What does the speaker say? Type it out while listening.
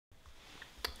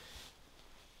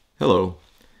Hello.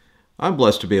 I'm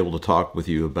blessed to be able to talk with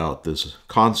you about this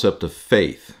concept of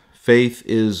faith. Faith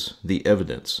is the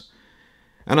evidence.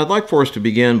 And I'd like for us to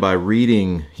begin by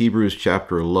reading Hebrews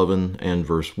chapter 11 and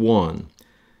verse 1.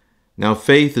 Now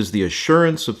faith is the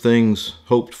assurance of things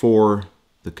hoped for,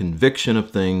 the conviction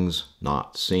of things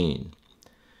not seen.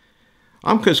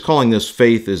 I'm just calling this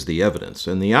faith is the evidence.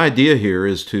 And the idea here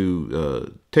is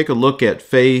to take a look at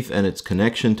faith and its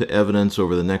connection to evidence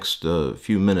over the next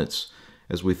few minutes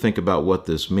as we think about what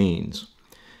this means.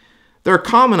 There are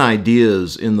common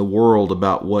ideas in the world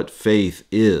about what faith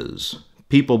is.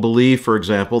 People believe, for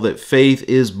example, that faith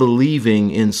is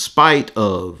believing in spite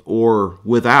of or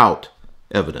without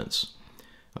evidence.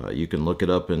 You can look it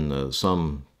up in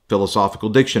some philosophical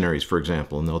dictionaries, for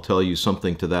example, and they'll tell you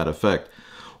something to that effect.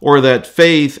 Or that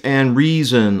faith and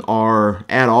reason are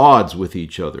at odds with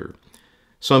each other.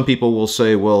 Some people will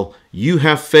say, well, you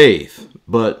have faith,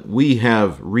 but we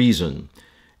have reason.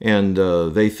 And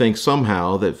they think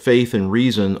somehow that faith and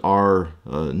reason are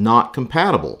not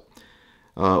compatible.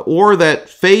 Or that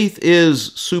faith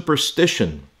is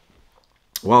superstition,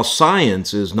 while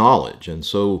science is knowledge. And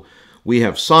so we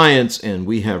have science and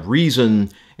we have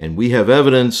reason and we have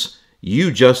evidence.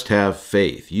 You just have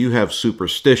faith. You have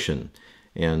superstition.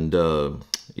 And,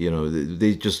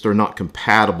 they just are not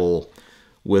compatible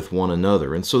with one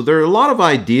another. And so there are a lot of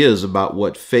ideas about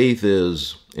what faith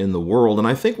is in the world. And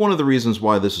I think one of the reasons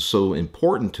why this is so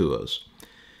important to us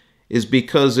is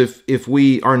because if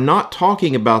we are not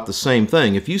talking about the same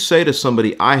thing, if you say to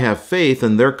somebody, I have faith,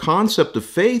 and their concept of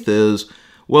faith is,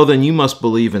 well, then you must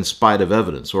believe in spite of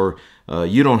evidence, or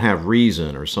you don't have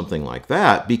reason, or something like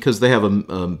that, because they have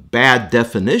a bad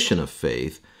definition of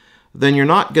faith, then you're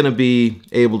not going to be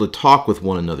able to talk with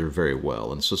one another very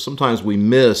well. And so sometimes we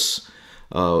miss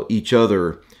each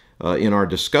other in our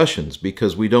discussions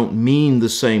because we don't mean the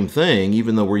same thing,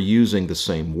 even though we're using the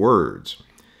same words.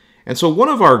 And so one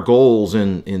of our goals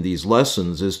in these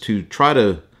lessons is to try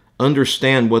to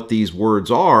understand what these words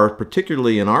are,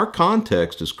 particularly in our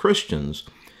context as Christians,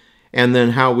 and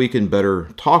then how we can better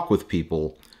talk with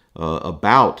people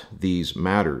about these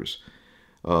matters.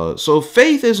 So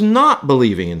faith is not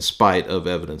believing in spite of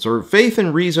evidence, or faith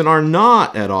and reason are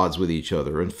not at odds with each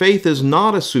other, and faith is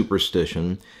not a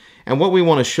superstition. And what we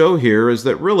want to show here is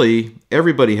that really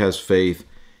everybody has faith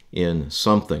in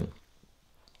something.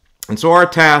 And so our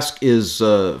task is,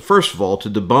 first of all, to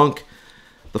debunk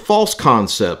the false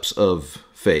concepts of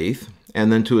faith,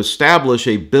 and then to establish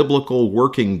a biblical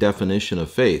working definition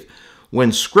of faith.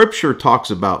 When Scripture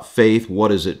talks about faith, what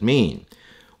does it mean?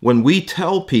 When we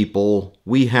tell people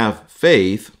we have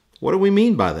faith, what do we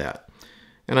mean by that?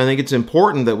 And I think it's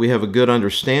important that we have a good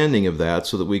understanding of that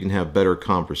so that we can have better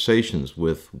conversations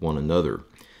with one another.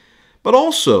 But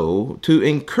also to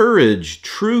encourage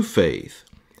true faith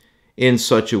in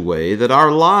such a way that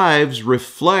our lives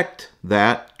reflect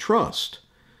that trust.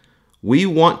 We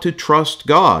want to trust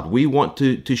God. We want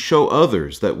to show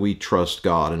others that we trust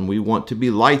God, and we want to be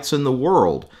lights in the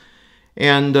world.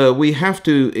 And we have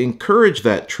to encourage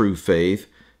that true faith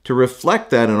to reflect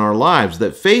that in our lives,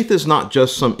 that faith is not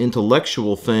just some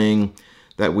intellectual thing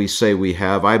that we say we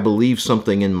have. I believe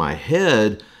something in my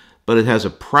head, but it has a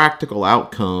practical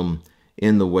outcome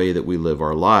in the way that we live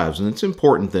our lives. And it's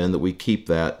important then that we keep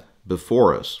that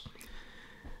before us.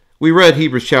 We read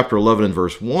Hebrews chapter 11 and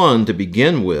verse 1 to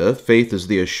begin with. Faith is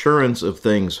the assurance of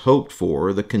things hoped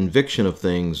for, the conviction of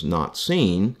things not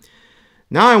seen.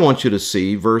 Now I want you to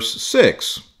see verse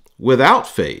 6. Without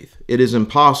faith, it is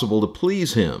impossible to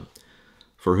please Him.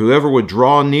 For whoever would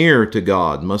draw near to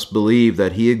God must believe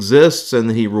that He exists and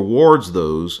that He rewards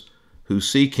those who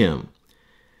seek Him.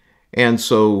 And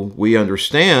so we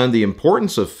understand the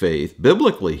importance of faith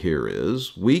biblically here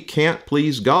is we can't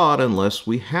please God unless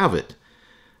we have it.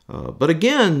 But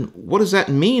again, what does that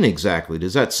mean exactly?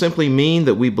 Does that simply mean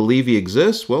that we believe He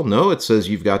exists? Well, no, it says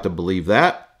you've got to believe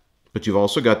that. But you've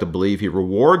also got to believe He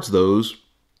rewards those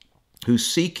who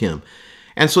seek Him.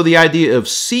 And so the idea of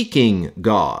seeking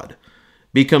God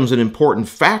becomes an important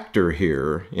factor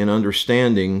here in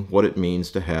understanding what it means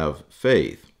to have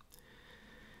faith.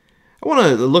 I want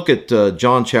to look at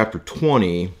John chapter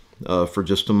 20 for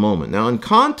just a moment. Now, in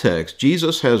context,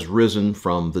 Jesus has risen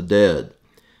from the dead.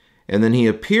 And then He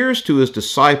appears to His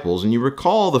disciples. And you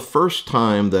recall the first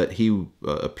time that He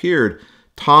appeared,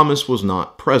 Thomas was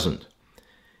not present.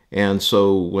 And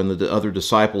so when the other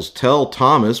disciples tell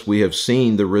Thomas, we have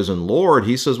seen the risen Lord,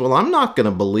 he says, well, I'm not going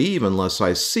to believe unless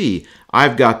I see.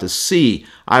 I've got to see.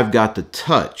 I've got to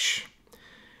touch.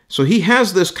 So he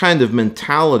has this kind of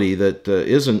mentality that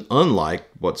isn't unlike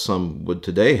what some would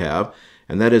today have,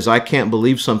 and that is, I can't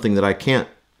believe something that I can't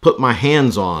put my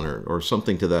hands on, or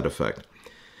something to that effect.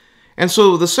 And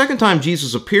so the second time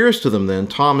Jesus appears to them then,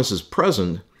 Thomas is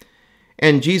present,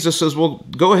 and Jesus says, well,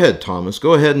 go ahead, Thomas,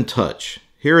 go ahead and touch.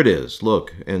 Here it is,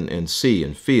 look and see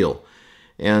and feel.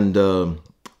 And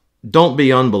don't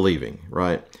be unbelieving,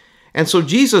 right? And so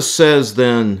Jesus says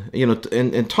then,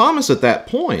 and Thomas at that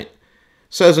point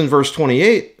says in verse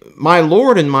 28, my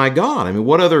Lord and my God. I mean,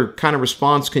 what other kind of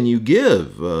response can you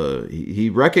give? He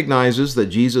recognizes that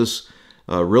Jesus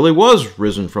really was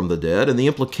risen from the dead, and the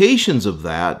implications of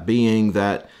that being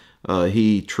that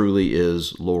he truly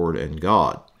is Lord and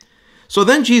God. So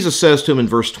then Jesus says to him in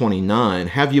verse 29,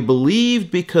 have you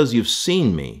believed because you've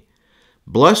seen me?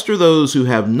 Blessed are those who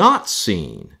have not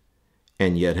seen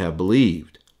and yet have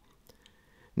believed.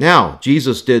 Now,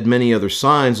 Jesus did many other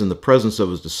signs in the presence of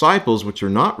his disciples, which are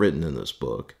not written in this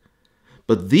book.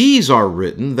 But these are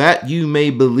written that you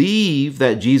may believe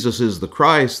that Jesus is the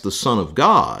Christ, the Son of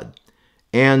God,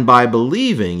 and by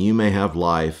believing you may have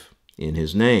life in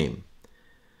his name.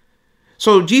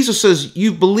 So Jesus says,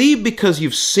 you believe because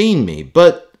you've seen me,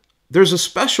 but there's a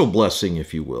special blessing,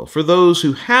 if you will, for those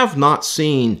who have not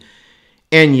seen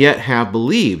and yet have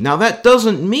believed. Now, that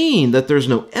doesn't mean that there's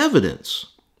no evidence.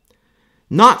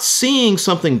 Not seeing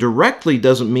something directly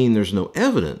doesn't mean there's no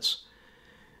evidence.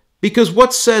 Because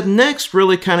what's said next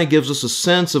really kind of gives us a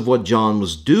sense of what John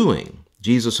was doing.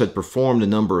 Jesus had performed a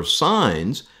number of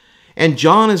signs, and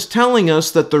John is telling us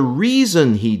that the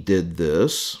reason he did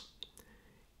this,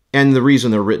 and the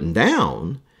reason they're written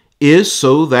down, is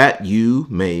so that you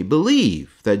may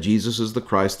believe that Jesus is the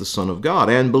Christ, the Son of God.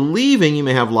 And believing you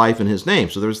may have life in his name.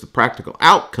 So there's the practical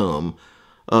outcome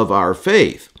of our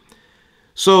faith.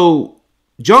 So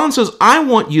John says, I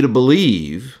want you to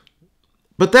believe,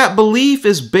 but that belief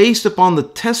is based upon the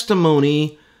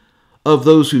testimony of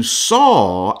those who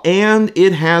saw, and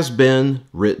it has been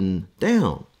written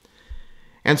down.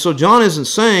 And so John isn't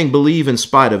saying believe in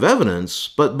spite of evidence,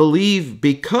 but believe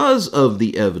because of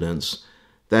the evidence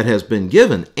that has been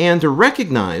given, and to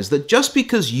recognize that just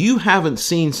because you haven't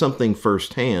seen something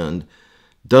firsthand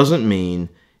doesn't mean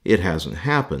it hasn't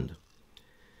happened.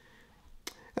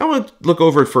 I want to look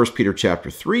over at 1 Peter chapter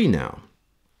 3 now.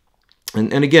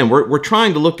 And again, we're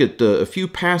trying to look at a few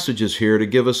passages here to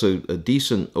give us a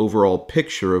decent overall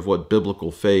picture of what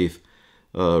biblical faith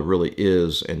really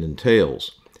is and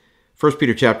entails. 1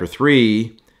 Peter chapter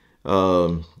 3,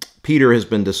 Peter has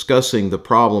been discussing the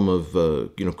problem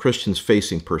of Christians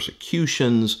facing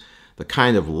persecutions, the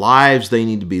kind of lives they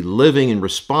need to be living in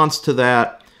response to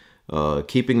that,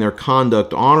 keeping their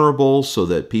conduct honorable so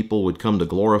that people would come to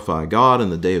glorify God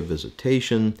in the day of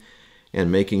visitation, and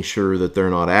making sure that they're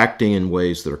not acting in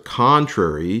ways that are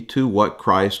contrary to what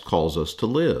Christ calls us to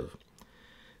live.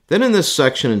 Then in this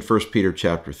section in 1 Peter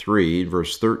chapter 3,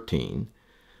 verse 13,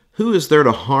 who is there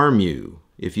to harm you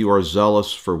if you are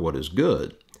zealous for what is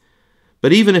good?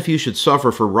 But even if you should suffer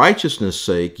for righteousness'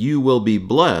 sake, you will be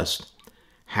blessed.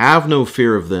 Have no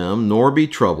fear of them, nor be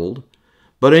troubled,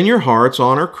 but in your hearts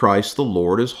honor Christ the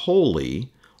Lord as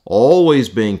holy, always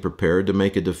being prepared to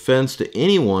make a defense to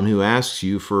anyone who asks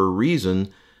you for a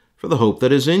reason for the hope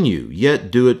that is in you,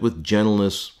 yet do it with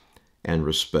gentleness and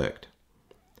respect.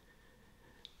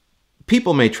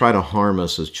 People may try to harm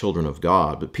us as children of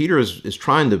God, but Peter is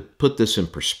trying to put this in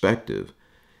perspective.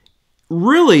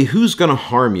 Really, who's going to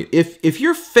harm you? If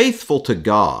you're faithful to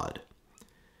God,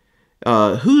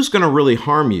 who's going to really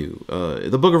harm you?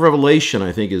 The book of Revelation,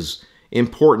 I think, is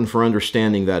important for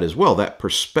understanding that as well, that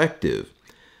perspective.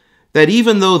 That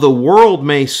even though the world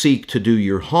may seek to do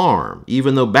you harm,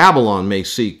 even though Babylon may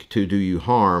seek to do you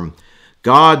harm,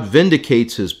 God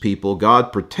vindicates his people,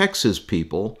 God protects his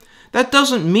people. That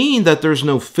doesn't mean that there's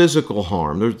no physical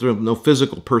harm, there's no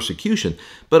physical persecution,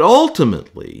 but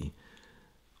ultimately,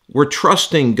 we're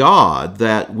trusting God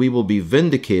that we will be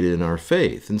vindicated in our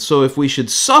faith. And so if we should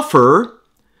suffer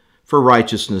for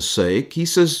righteousness' sake, he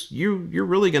says, you're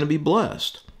really going to be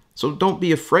blessed. So don't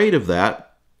be afraid of that.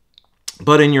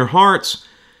 But in your hearts,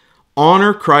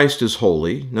 honor Christ as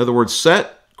holy. In other words,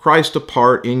 set Christ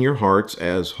apart in your hearts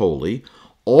as holy,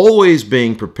 always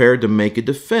being prepared to make a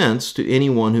defense to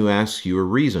anyone who asks you a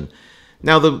reason.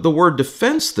 Now, the word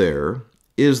defense there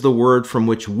is the word from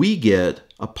which we get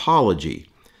apology.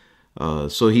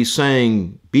 So he's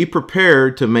saying, be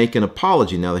prepared to make an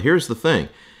apology. Now, here's the thing.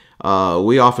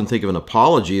 We often think of an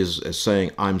apology as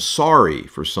saying, I'm sorry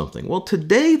for something. Well,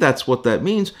 today that's what that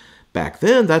means. Back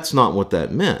then, that's not what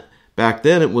that meant. Back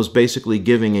then, it was basically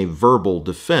giving a verbal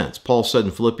defense. Paul said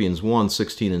in Philippians 1,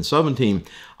 16 and 17,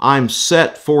 I'm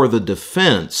set for the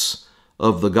defense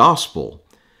of the gospel.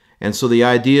 And so the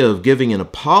idea of giving an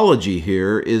apology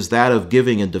here is that of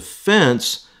giving a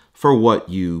defense for what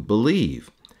you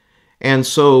believe. And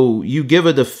so you give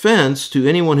a defense to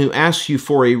anyone who asks you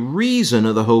for a reason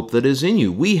of the hope that is in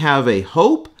you. We have a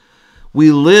hope.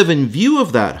 We live in view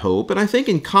of that hope. And I think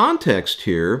in context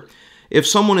here, if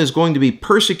someone is going to be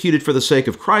persecuted for the sake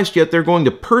of Christ, yet they're going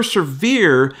to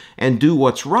persevere and do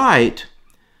what's right,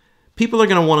 people are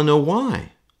going to want to know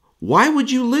why. Why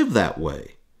would you live that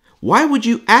way? Why would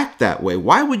you act that way?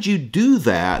 Why would you do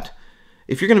that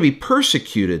if you're going to be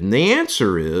persecuted? And the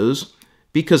answer is,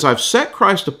 because I've set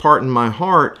Christ apart in my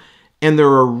heart, and there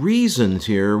are reasons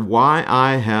here why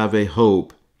I have a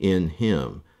hope in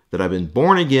Him, that I've been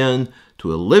born again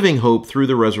to a living hope through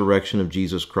the resurrection of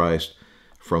Jesus Christ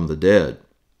from the dead.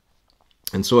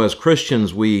 And so as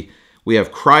Christians, we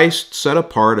have Christ set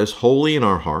apart as holy in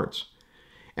our hearts,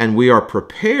 and we are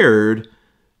prepared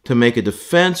to make a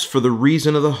defense for the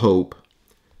reason of the hope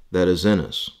that is in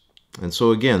us. And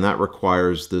so again, that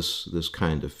requires this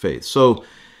kind of faith. So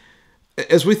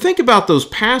as we think about those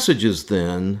passages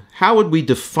then, how would we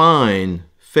define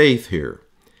faith here?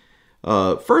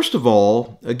 First of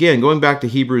all, again, going back to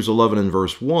Hebrews 11 and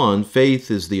verse 1,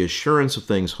 faith is the assurance of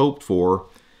things hoped for,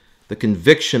 the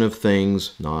conviction of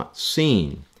things not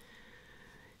seen.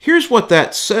 Here's what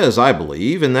that says, I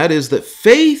believe, and that is that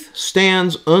faith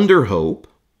stands under hope,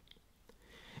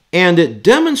 and it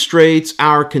demonstrates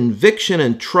our conviction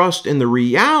and trust in the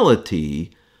reality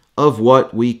of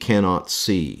what we cannot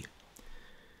see.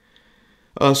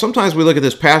 Sometimes we look at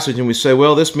this passage and we say,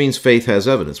 well, this means faith has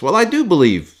evidence. Well, I do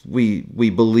believe we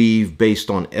believe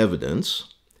based on evidence.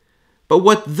 But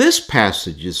what this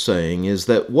passage is saying is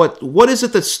that what is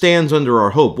it that stands under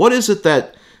our hope? What is it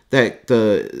that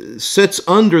sits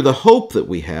under the hope that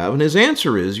we have? And his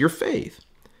answer is your faith.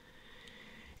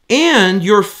 And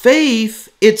your faith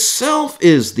itself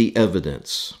is the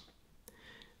evidence.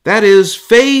 That is,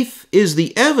 faith is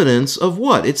the evidence of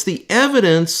what? It's the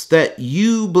evidence that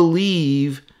you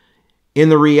believe in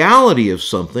the reality of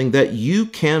something that you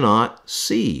cannot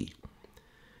see.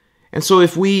 And so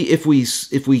if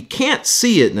we can't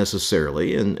see it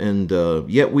necessarily, and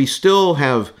yet we still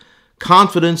have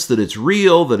confidence that it's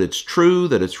real, that it's true,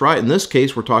 that it's right. In this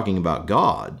case, we're talking about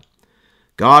God.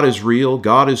 God is real,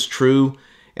 God is true,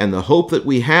 and the hope that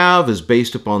we have is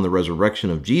based upon the resurrection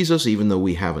of Jesus, even though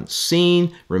we haven't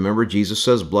seen. Remember, Jesus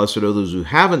says, blessed are those who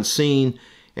haven't seen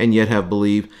and yet have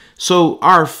believed. So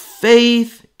our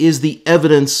faith is the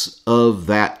evidence of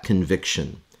that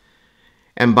conviction.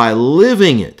 And by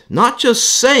living it, not just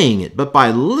saying it, but by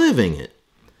living it,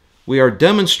 we are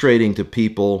demonstrating to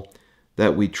people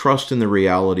that we trust in the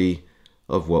reality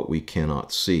of what we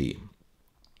cannot see.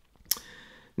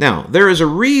 Now, there is a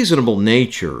reasonable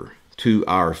nature to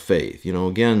our faith. You know,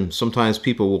 again, sometimes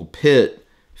people will pit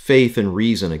faith and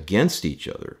reason against each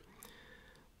other.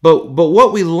 But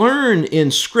what we learn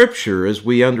in Scripture as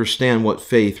we understand what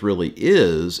faith really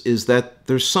is that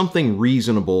there's something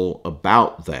reasonable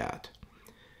about that.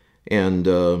 And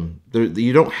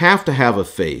you don't have to have a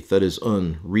faith that is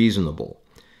unreasonable.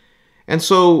 And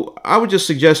so I would just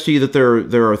suggest to you that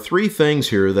there are three things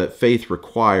here that faith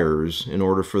requires in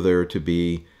order for there to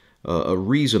be a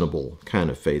reasonable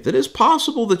kind of faith. It is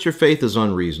possible that your faith is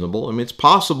unreasonable. I mean, it's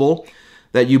possible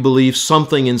that you believe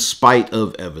something in spite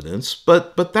of evidence,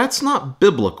 but that's not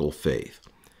biblical faith.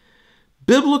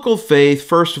 Biblical faith,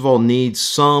 first of all, needs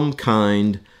some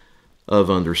kind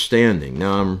of understanding.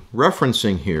 Now, I'm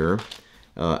referencing here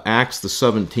Acts, the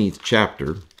 17th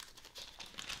chapter,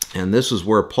 and this is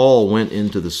where Paul went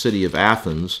into the city of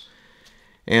Athens,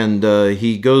 and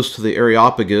he goes to the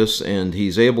Areopagus, and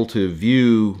he's able to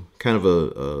view kind of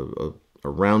a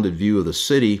rounded view of the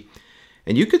city,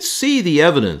 and you could see the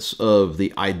evidence of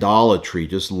the idolatry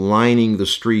just lining the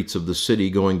streets of the city,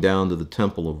 going down to the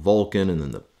temple of Vulcan, and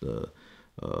then the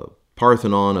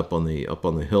Parthenon up on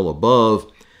the hill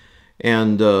above.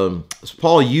 And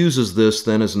Paul uses this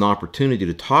then as an opportunity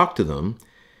to talk to them.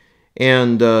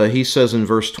 And he says in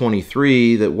verse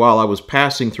 23 that while I was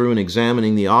passing through and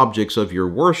examining the objects of your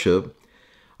worship,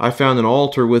 I found an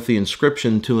altar with the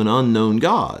inscription to an unknown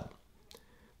God.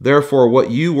 Therefore,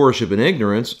 what you worship in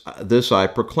ignorance, this I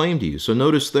proclaim to you. So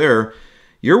notice there,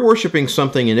 you're worshiping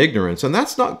something in ignorance, and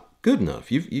that's not good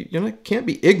enough. You can't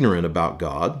be ignorant about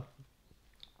God.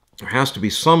 There has to be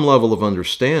some level of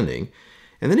understanding.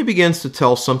 And then he begins to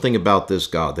tell something about this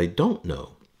God they don't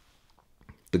know.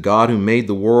 The God who made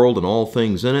the world and all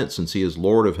things in it, since he is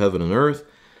Lord of heaven and earth,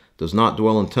 does not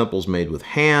dwell in temples made with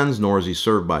hands, nor is he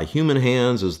served by human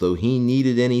hands as though he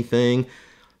needed anything,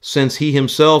 since he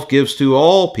himself gives to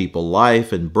all people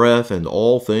life and breath and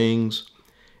all things.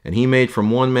 And he made from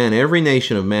one man every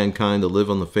nation of mankind to live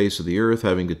on the face of the earth,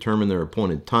 having determined their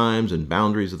appointed times and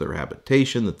boundaries of their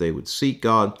habitation, that they would seek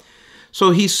God.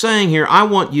 So he's saying here, I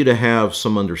want you to have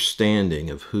some understanding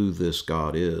of who this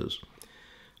God is.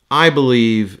 I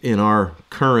believe in our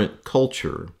current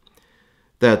culture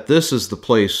that this is the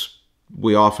place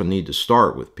we often need to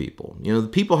start with people. You know, the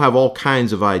people have all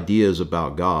kinds of ideas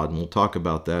about God, and we'll talk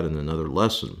about that in another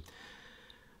lesson.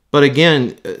 But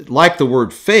again, like the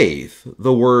word faith,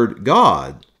 the word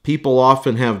God, people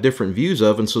often have different views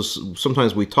of, and so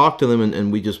sometimes we talk to them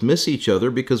and we just miss each other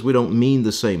because we don't mean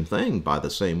the same thing by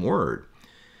the same word.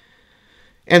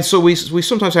 And so we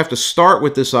sometimes have to start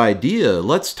with this idea.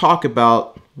 Let's talk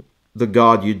about the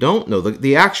God you don't know,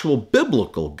 the actual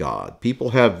biblical God.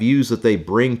 People have views that they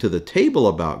bring to the table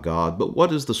about God, but what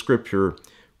does the Scripture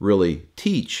really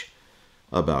teach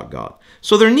about God?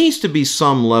 So there needs to be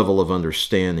some level of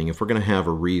understanding if we're going to have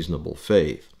a reasonable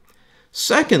faith.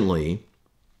 Secondly,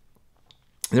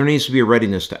 there needs to be a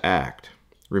readiness to act.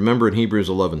 Remember in Hebrews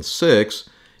 11:6,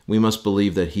 we must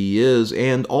believe that He is,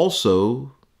 and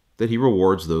also that He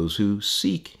rewards those who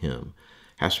seek Him.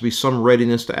 Has to be some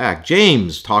readiness to act.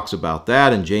 James talks about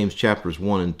that in James chapters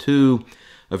 1 and 2,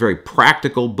 a very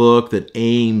practical book that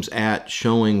aims at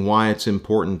showing why it's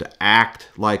important to act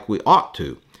like we ought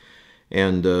to.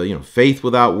 And, faith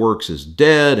without works is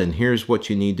dead, and here's what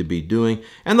you need to be doing.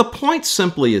 And the point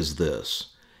simply is this.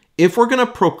 If we're going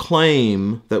to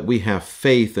proclaim that we have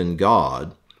faith in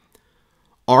God,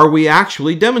 are we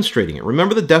actually demonstrating it?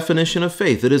 Remember the definition of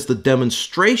faith. It is the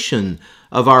demonstration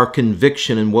of our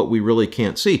conviction in what we really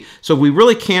can't see. So if we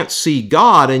really can't see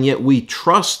God, and yet we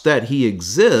trust that He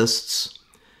exists,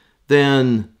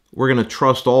 then we're going to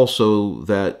trust also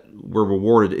that we're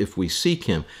rewarded if we seek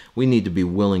Him. We need to be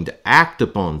willing to act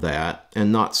upon that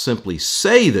and not simply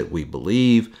say that we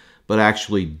believe, but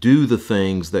actually do the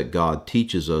things that God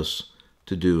teaches us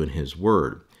to do in His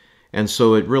Word. And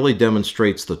so it really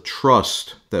demonstrates the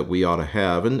trust that we ought to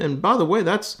have. And by the way,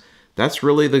 that's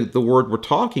really the word we're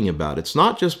talking about. It's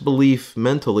not just belief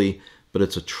mentally, but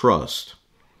it's a trust.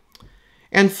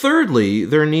 And thirdly,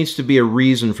 there needs to be a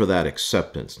reason for that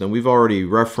acceptance. Now, we've already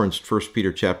referenced 1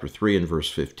 Peter chapter 3 and verse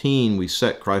 15. We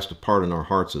set Christ apart in our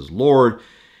hearts as Lord,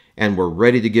 and we're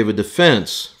ready to give a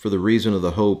defense for the reason of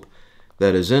the hope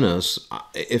that is in us.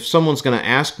 If someone's going to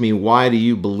ask me, why do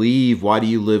you believe, why do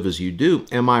you live as you do,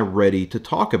 am I ready to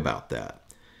talk about that?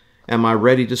 Am I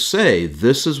ready to say,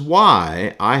 this is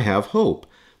why I have hope.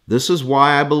 This is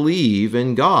why I believe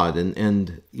in God,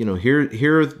 and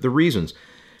here are the reasons.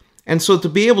 And so to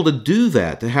be able to do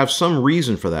that, to have some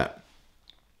reason for that,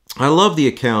 I love the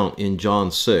account in John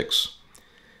 6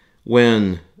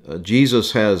 when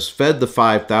Jesus has fed the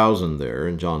 5,000 there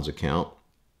in John's account,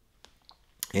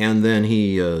 and then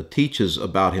he teaches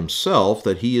about himself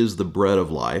that he is the bread of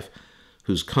life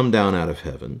who's come down out of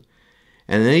heaven.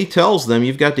 And then he tells them,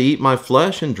 you've got to eat my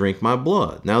flesh and drink my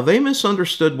blood. Now, they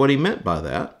misunderstood what he meant by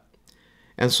that,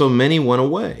 and so many went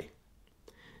away.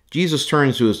 Jesus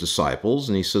turns to his disciples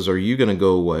and he says, are you going to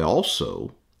go away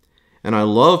also? And I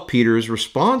love Peter's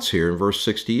response here in verse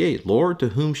 68. Lord, to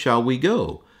whom shall we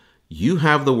go? You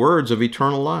have the words of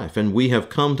eternal life, and we have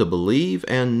come to believe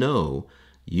and know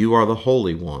you are the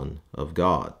Holy One of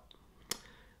God.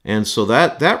 And so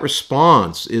that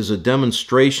response is a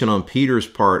demonstration on Peter's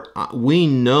part. We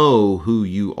know who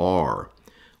you are.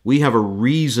 We have a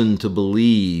reason to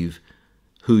believe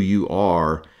who you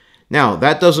are. Now,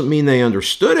 that doesn't mean they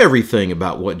understood everything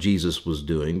about what Jesus was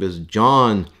doing, because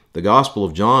John, the Gospel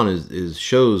of John,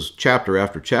 shows chapter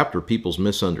after chapter people's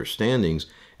misunderstandings,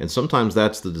 and sometimes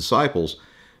that's the disciples.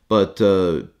 But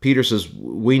Peter says,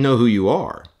 we know who you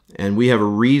are, and we have a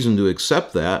reason to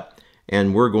accept that,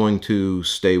 and we're going to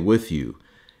stay with you.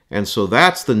 And so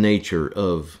that's the nature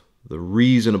of the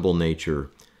reasonable nature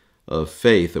of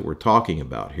faith that we're talking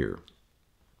about here.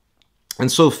 And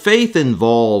so faith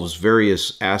involves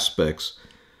various aspects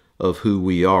of who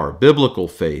we are. Biblical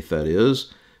faith, that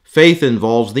is. Faith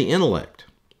involves the intellect,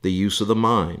 the use of the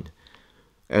mind.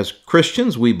 As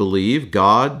Christians, we believe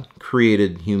God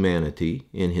created humanity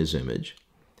in His image,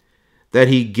 that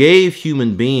He gave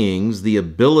human beings the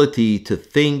ability to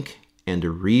think and to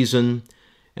reason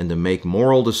and to make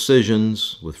moral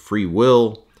decisions with free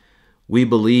will. We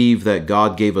believe that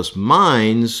God gave us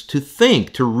minds to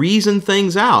think, to reason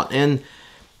things out. And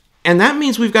that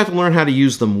means we've got to learn how to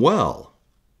use them well,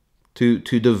 to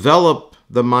develop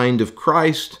the mind of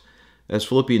Christ, as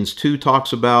Philippians 2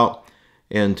 talks about,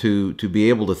 and to be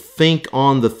able to think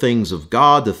on the things of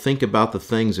God, to think about the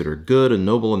things that are good and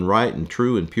noble and right and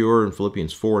true and pure in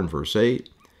Philippians 4 and verse 8.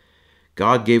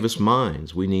 God gave us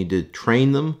minds. We need to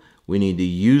train them. We need to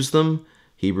use them.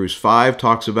 Hebrews 5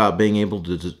 talks about being able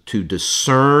to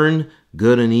discern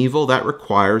good and evil. That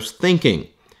requires thinking.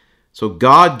 So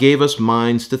God gave us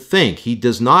minds to think. He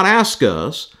does not ask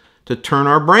us to turn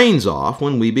our brains off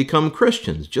when we become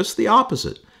Christians. Just the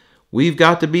opposite. We've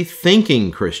got to be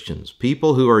thinking Christians,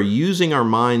 people who are using our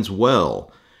minds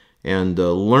well and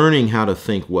learning how to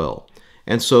think well.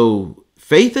 And so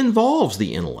faith involves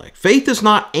the intellect. Faith is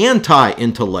not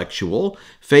anti-intellectual.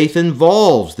 Faith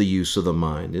involves the use of the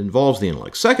mind, involves the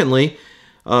intellect. Secondly,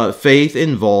 faith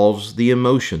involves the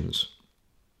emotions.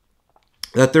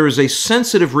 That there is a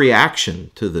sensitive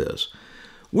reaction to this.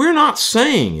 We're not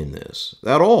saying in this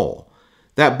at all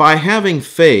that by having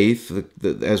faith,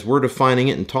 as we're defining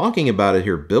it and talking about it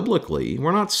here biblically,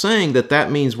 we're not saying that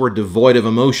that means we're devoid of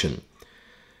emotion.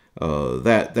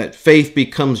 That faith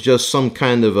becomes just some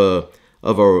kind of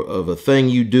a thing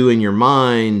you do in your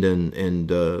mind, and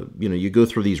you go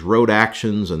through these rote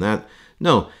actions and that.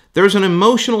 No, there's an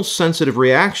emotional, sensitive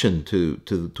reaction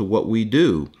to what we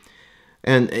do.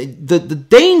 And the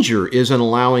danger is in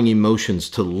allowing emotions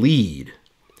to lead.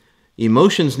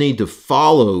 Emotions need to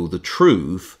follow the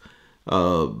truth,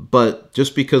 but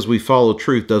just because we follow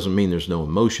truth doesn't mean there's no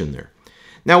emotion there.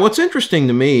 Now, what's interesting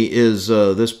to me is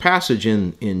this passage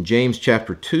in James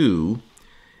chapter 2,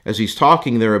 as he's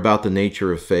talking there about the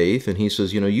nature of faith, and he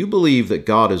says, you believe that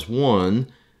God is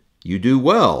one, you do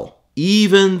well.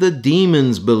 Even the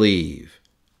demons believe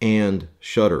and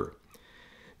shudder.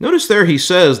 Notice there he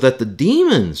says that the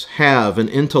demons have an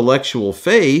intellectual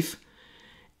faith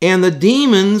and the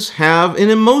demons have an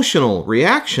emotional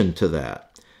reaction to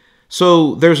that.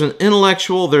 So there's an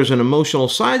intellectual, there's an emotional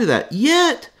side to that.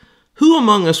 Yet, who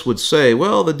among us would say,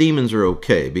 well, the demons are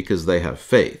okay because they have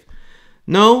faith?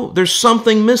 No, there's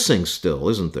something missing still,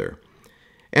 isn't there?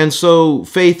 And so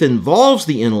faith involves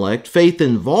the intellect, faith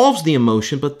involves the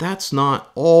emotion, but that's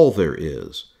not all there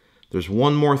is. There's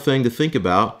one more thing to think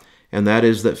about, and that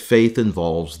is that faith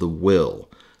involves the will,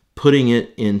 putting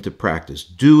it into practice,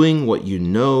 doing what you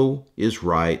know is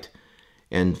right,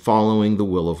 and following the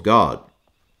will of God.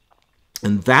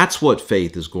 And that's what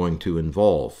faith is going to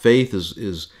involve. Faith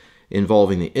is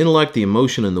involving the intellect, the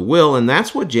emotion, and the will, and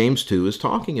that's what James 2 is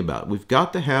talking about. We've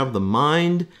got to have the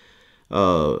mind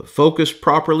focused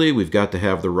properly, we've got to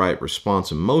have the right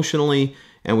response emotionally,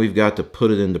 and we've got to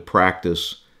put it into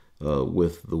practice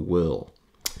with the will.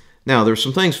 Now, there's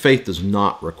some things faith does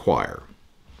not require.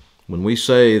 When we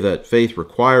say that faith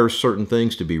requires certain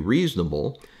things to be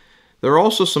reasonable, there are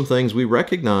also some things we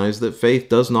recognize that faith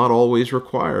does not always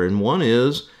require. And one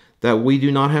is that we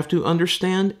do not have to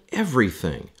understand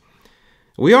everything.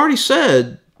 We already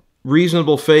said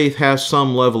reasonable faith has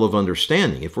some level of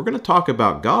understanding. If we're going to talk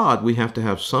about God, we have to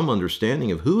have some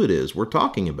understanding of who it is we're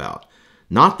talking about.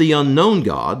 Not the unknown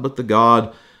God, but the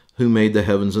God who made the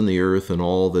heavens and the earth and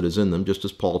all that is in them, just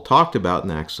as Paul talked about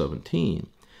in Acts 17.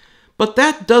 But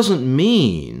that doesn't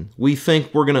mean we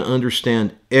think we're going to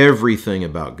understand everything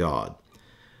about God.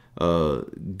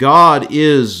 God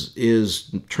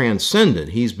is transcendent.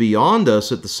 He's beyond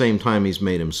us at the same time he's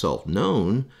made himself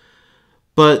known.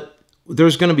 But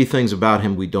there's going to be things about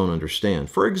him we don't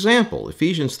understand. For example,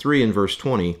 Ephesians 3 and verse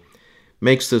 20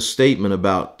 makes this statement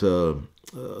about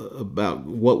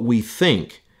what we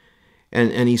think.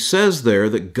 And he says there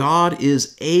that God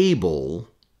is able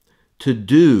to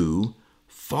do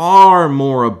far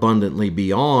more abundantly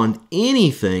beyond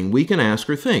anything we can ask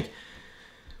or think.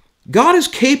 God is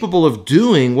capable of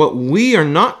doing what we are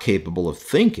not capable of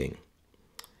thinking.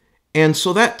 And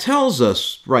so that tells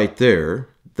us right there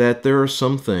that there are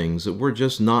some things that we're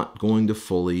just not going to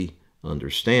fully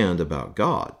understand about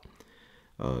God.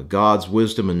 God's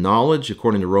wisdom and knowledge,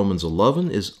 according to Romans 11,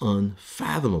 is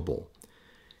unfathomable.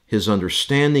 His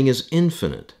understanding is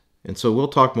infinite. And so we'll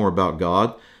talk more about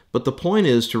God, but the point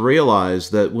is to realize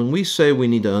that when we say we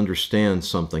need to understand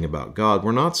something about God,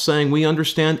 we're not saying we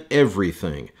understand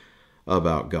everything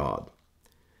about God.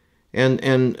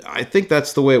 And I think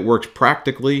that's the way it works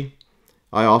practically.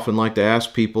 I often like to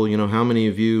ask people, how many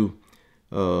of you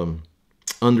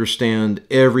understand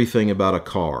everything about a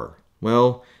car?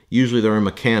 Well, usually there are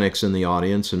mechanics in the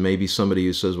audience and maybe somebody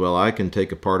who says, well, I can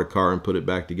take apart a car and put it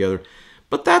back together.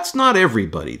 But that's not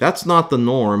everybody. That's not the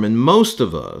norm. And most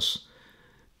of us,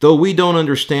 though we don't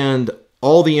understand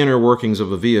all the inner workings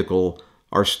of a vehicle,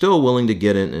 are still willing to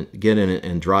get in it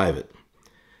and drive it.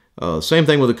 Same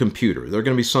thing with a computer. There are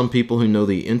going to be some people who know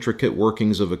the intricate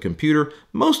workings of a computer.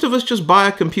 Most of us just buy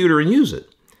a computer and use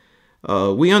it.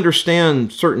 We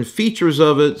understand certain features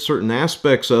of it, certain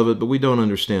aspects of it, but we don't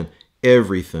understand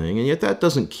everything. And yet that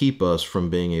doesn't keep us from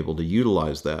being able to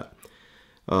utilize that.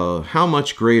 How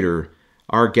much greater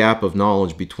our gap of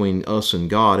knowledge between us and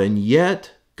God, and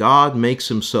yet God makes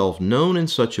himself known in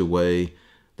such a way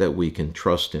that we can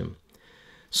trust him.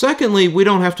 Secondly, we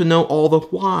don't have to know all the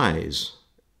whys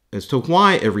as to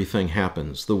why everything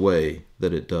happens the way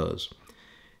that it does.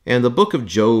 And the book of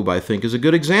Job, I think, is a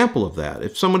good example of that.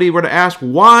 If somebody were to ask,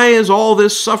 why is all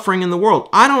this suffering in the world?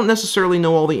 I don't necessarily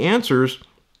know all the answers,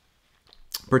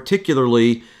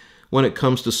 particularly when it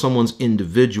comes to someone's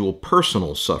individual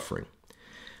personal suffering.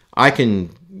 I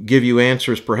can give you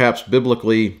answers perhaps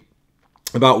biblically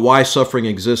about why suffering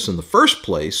exists in the first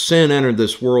place. Sin entered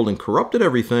this world and corrupted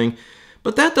everything,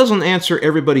 but that doesn't answer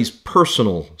everybody's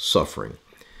personal suffering.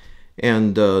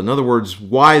 And in other words,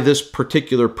 why this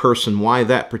particular person, why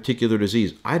that particular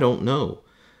disease, I don't know.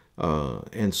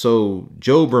 And so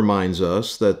Job reminds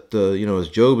us that, as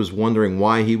Job is wondering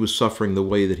why he was suffering the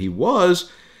way that he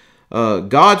was,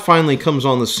 God finally comes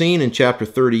on the scene in chapter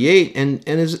 38, and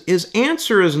his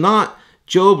answer is not,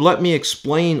 Job, let me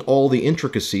explain all the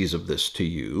intricacies of this to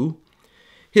you.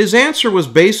 His answer was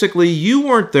basically, you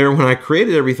weren't there when I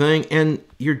created everything, and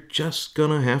you're just going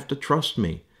to have to trust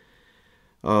me.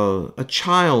 A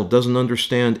child doesn't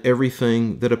understand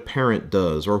everything that a parent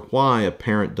does or why a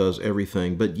parent does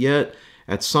everything, but yet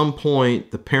at some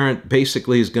point the parent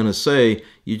basically is going to say,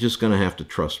 you're just going to have to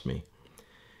trust me.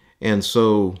 And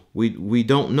so we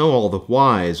don't know all the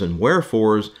whys and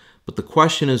wherefores, but the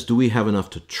question is, do we have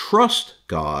enough to trust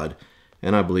God?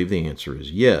 And I believe the answer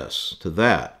is yes to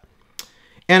that.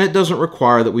 And it doesn't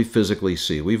require that we physically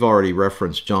see. We've already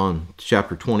referenced John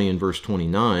chapter 20 and verse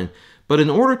 29. But in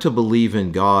order to believe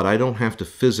in God, I don't have to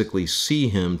physically see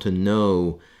him to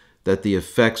know that the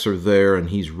effects are there and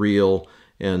he's real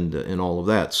and all of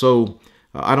that. So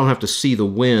I don't have to see the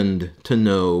wind to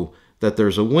know that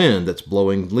there's a wind that's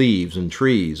blowing leaves and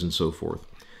trees and so forth.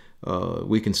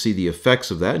 We can see the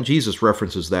effects of that, and Jesus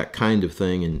references that kind of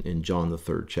thing in John the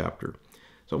 3rd chapter.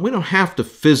 So we don't have to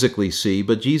physically see,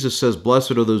 but Jesus says,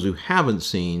 blessed are those who haven't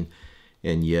seen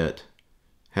and yet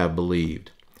have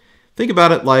believed. Think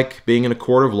about it like being in a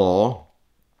court of law.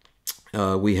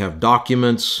 We have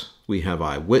documents, we have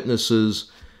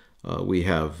eyewitnesses, we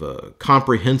have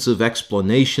comprehensive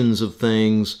explanations of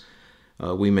things.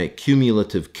 We make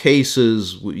cumulative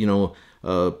cases.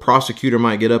 A prosecutor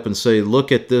might get up and say,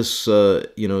 look at this,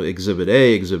 Exhibit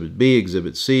A, Exhibit B,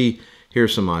 Exhibit C.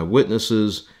 Here's some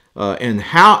eyewitnesses. And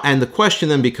the question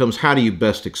then becomes, how do you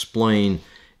best explain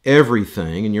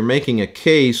everything? And you're making a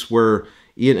case where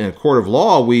in a court of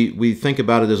law, we think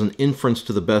about it as an inference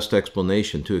to the best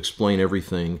explanation, to explain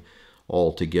everything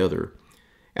all together.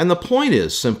 And the point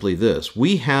is simply this.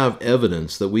 We have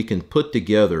evidence that we can put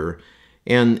together,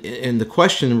 and the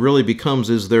question really becomes,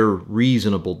 is there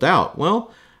reasonable doubt?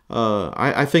 Well,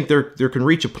 I think there can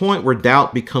reach a point where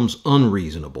doubt becomes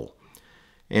unreasonable.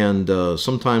 And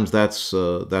sometimes that's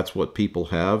what people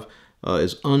have,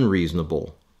 is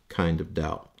unreasonable kind of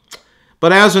doubt.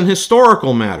 But as in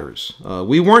historical matters,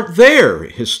 we weren't there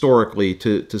historically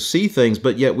to see things,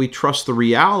 but yet we trust the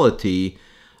reality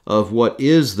of what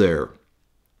is there.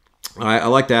 I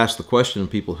like to ask the question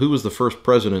to people, who was the first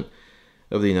president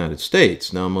of the United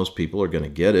States? Now, most people are going to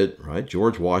get it, right?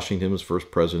 George Washington was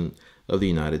first president of the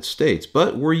United States.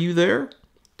 But were you there?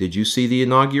 Did you see the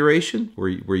inauguration? Were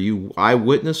you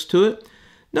eyewitness to it?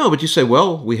 No, but you say,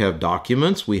 well, we have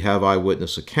documents, we have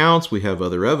eyewitness accounts, we have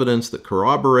other evidence that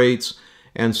corroborates,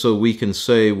 and so we can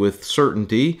say with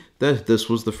certainty that this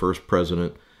was the first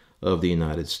president of the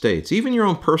United States. Even your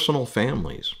own personal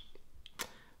families.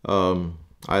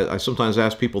 I sometimes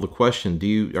ask people the question,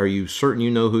 are you certain you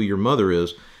know who your mother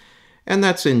is? And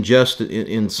that's in jest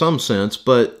in some sense,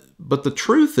 but the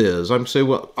truth is, I'm saying,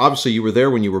 well, obviously you were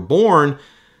there when you were born,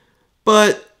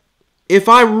 but if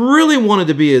I really wanted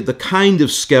to be the kind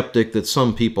of skeptic that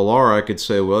some people are, I could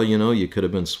say, well, you could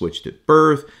have been switched at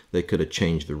birth, they could have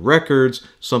changed the records,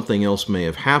 something else may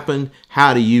have happened.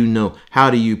 How do you know?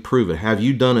 How do you prove it? Have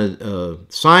you done a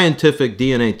scientific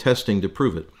DNA testing to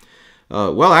prove it?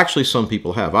 Well, actually, some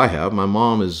people have. I have. My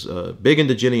mom is big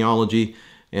into genealogy,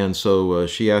 and so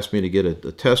she asked me to get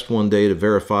a test one day to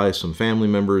verify some family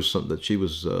members that she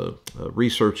was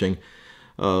researching.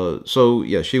 So,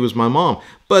 yeah, she was my mom.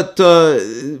 But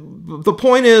the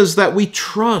point is that we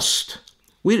trust.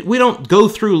 We don't go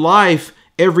through life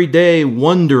every day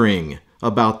wondering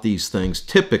about these things,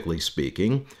 typically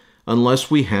speaking, unless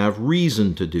we have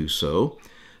reason to do so.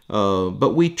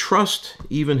 But we trust,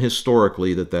 even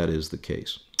historically, that is the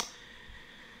case.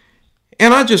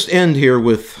 And I just end here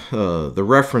with the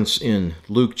reference in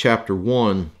Luke chapter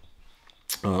 1.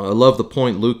 I love the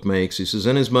point Luke makes. He says,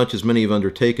 inasmuch as many have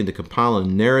undertaken to compile a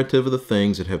narrative of the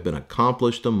things that have been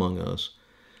accomplished among us,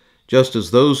 just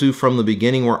as those who from the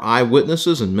beginning were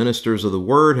eyewitnesses and ministers of the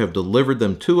word have delivered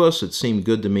them to us, it seemed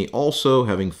good to me also,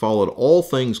 having followed all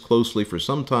things closely for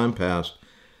some time past,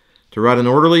 to write an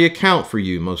orderly account for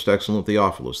you, most excellent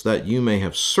Theophilus, that you may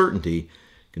have certainty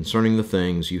concerning the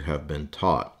things you have been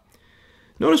taught.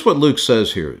 Notice what Luke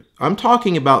says here. I'm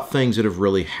talking about things that have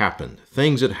really happened,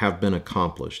 things that have been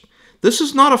accomplished. This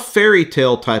is not a fairy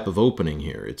tale type of opening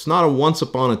here. It's not a once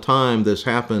upon a time this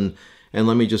happened, and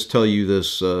let me just tell you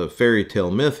this fairy tale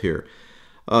myth here.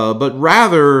 But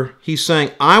rather, he's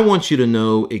saying, I want you to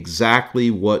know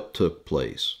exactly what took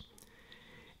place.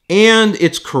 And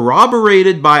it's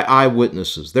corroborated by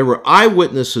eyewitnesses. There were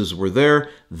eyewitnesses were there.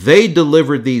 They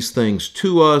delivered these things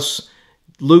to us.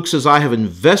 Luke says, I have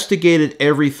investigated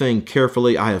everything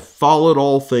carefully. I have followed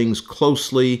all things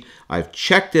closely. I've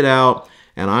checked it out.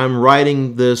 And I'm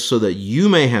writing this so that you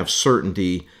may have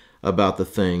certainty about the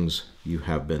things you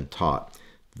have been taught.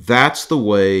 That's the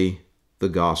way the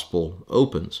gospel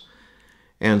opens.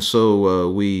 And so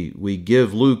we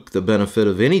give Luke the benefit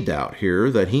of any doubt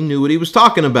here that he knew what he was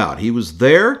talking about. He was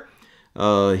there.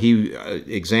 He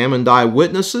examined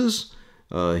eyewitnesses.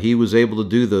 He was able to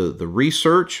do the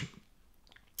research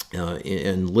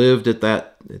and lived at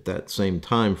that same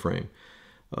time frame.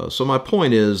 So my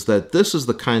point is that this is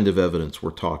the kind of evidence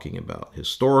we're talking about.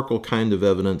 Historical kind of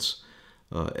evidence,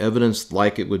 evidence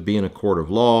like it would be in a court of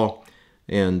law.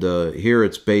 And here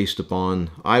it's based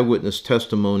upon eyewitness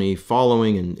testimony,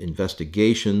 following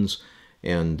investigations,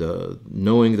 and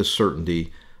knowing the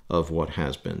certainty of what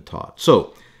has been taught.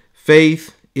 So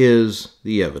faith is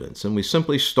the evidence. And we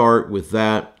simply start with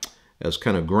that as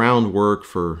kind of groundwork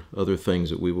for other things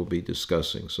that we will be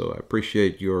discussing. So I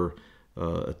appreciate your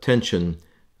attention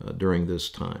during this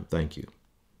time. Thank you.